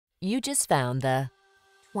You just found the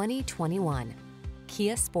 2021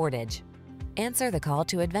 Kia Sportage. Answer the call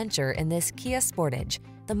to adventure in this Kia Sportage,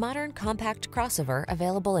 the modern compact crossover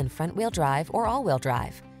available in front-wheel drive or all-wheel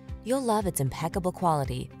drive. You'll love its impeccable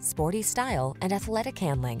quality, sporty style, and athletic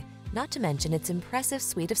handling, not to mention its impressive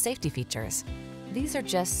suite of safety features. These are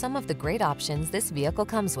just some of the great options this vehicle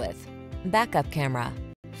comes with: backup camera,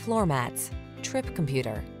 floor mats, trip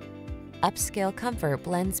computer. Upscale comfort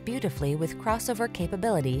blends beautifully with crossover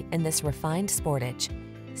capability in this refined Sportage.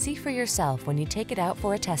 See for yourself when you take it out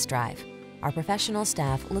for a test drive. Our professional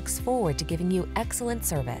staff looks forward to giving you excellent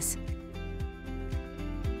service.